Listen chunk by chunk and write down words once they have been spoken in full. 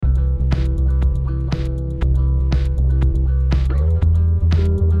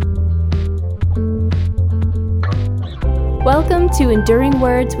Welcome to Enduring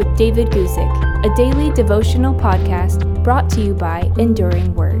Words with David Guzik, a daily devotional podcast brought to you by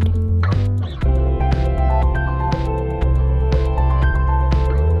Enduring Word.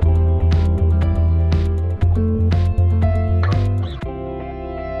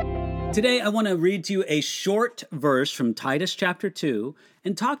 Today, I want to read to you a short verse from Titus chapter 2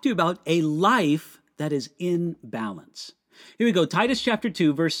 and talk to you about a life that is in balance. Here we go, Titus chapter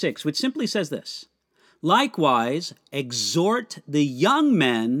 2, verse 6, which simply says this: "Likewise, exhort the young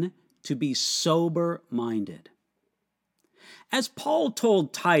men to be sober-minded." As Paul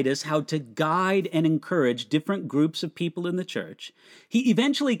told Titus how to guide and encourage different groups of people in the church, he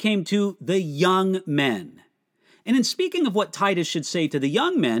eventually came to the young men. And in speaking of what Titus should say to the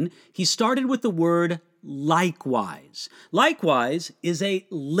young men, he started with the word likewise. Likewise is a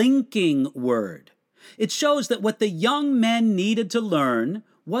linking word. It shows that what the young men needed to learn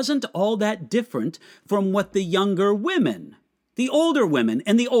wasn't all that different from what the younger women, the older women,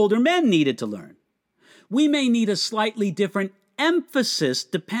 and the older men needed to learn. We may need a slightly different emphasis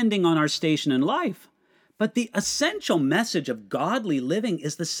depending on our station in life, but the essential message of godly living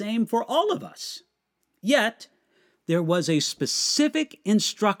is the same for all of us. Yet, there was a specific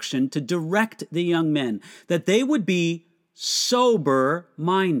instruction to direct the young men, that they would be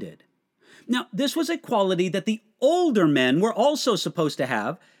sober-minded. Now, this was a quality that the older men were also supposed to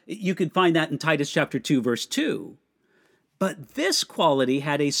have. You could find that in Titus chapter 2, verse 2. But this quality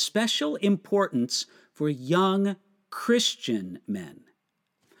had a special importance for young Christian men.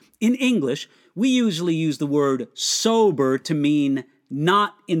 In English, we usually use the word sober to mean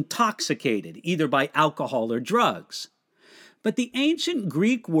not intoxicated, either by alcohol or drugs. But the ancient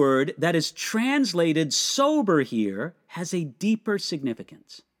Greek word that is translated sober here has a deeper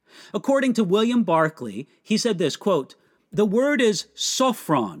significance. According to William Barclay, he said this, quote, "The word is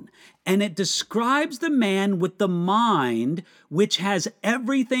sophron, and it describes the man with the mind which has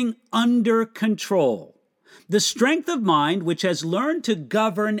everything under control. The strength of mind which has learned to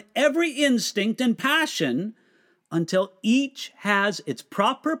govern every instinct and passion until each has its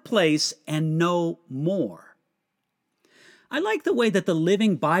proper place and no more." I like the way that the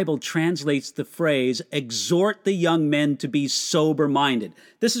Living Bible translates the phrase, "exhort the young men to be sober-minded."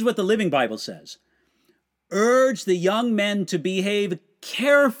 This is what the Living Bible says: "Urge the young men to behave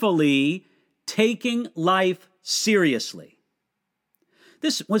carefully, taking life seriously."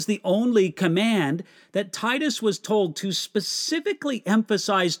 This was the only command that Titus was told to specifically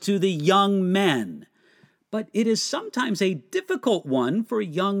emphasize to the young men. But it is sometimes a difficult one for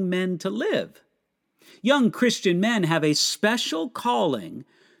young men to live. Young Christian men have a special calling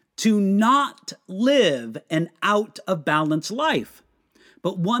to not live an out-of-balance life,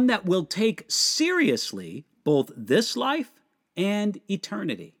 but one that will take seriously both this life and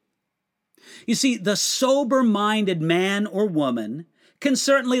eternity. You see, the sober-minded man or woman can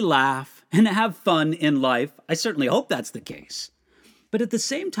certainly laugh and have fun in life. I certainly hope that's the case. But at the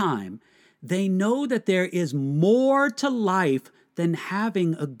same time, they know that there is more to life than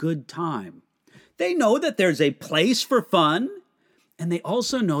having a good time. They know that there's a place for fun, and they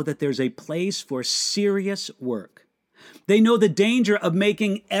also know that there's a place for serious work. They know the danger of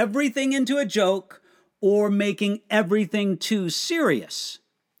making everything into a joke or making everything too serious.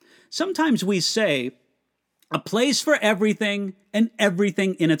 Sometimes we say, a place for everything and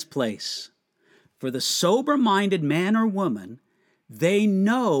everything in its place. For the sober-minded man or woman, they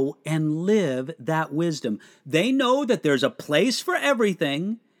know and live that wisdom. They know that there's a place for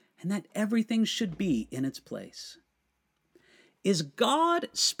everything and that everything should be in its place. Is God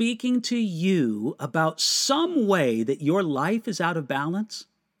speaking to you about some way that your life is out of balance?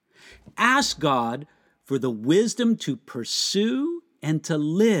 Ask God for the wisdom to pursue and to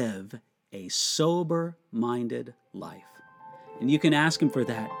live a sober-minded life. And you can ask Him for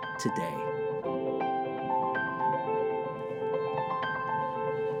that today.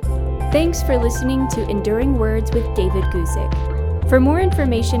 Thanks for listening to Enduring Words with David Guzik. For more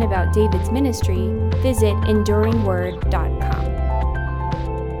information about David's ministry, visit enduringword.com.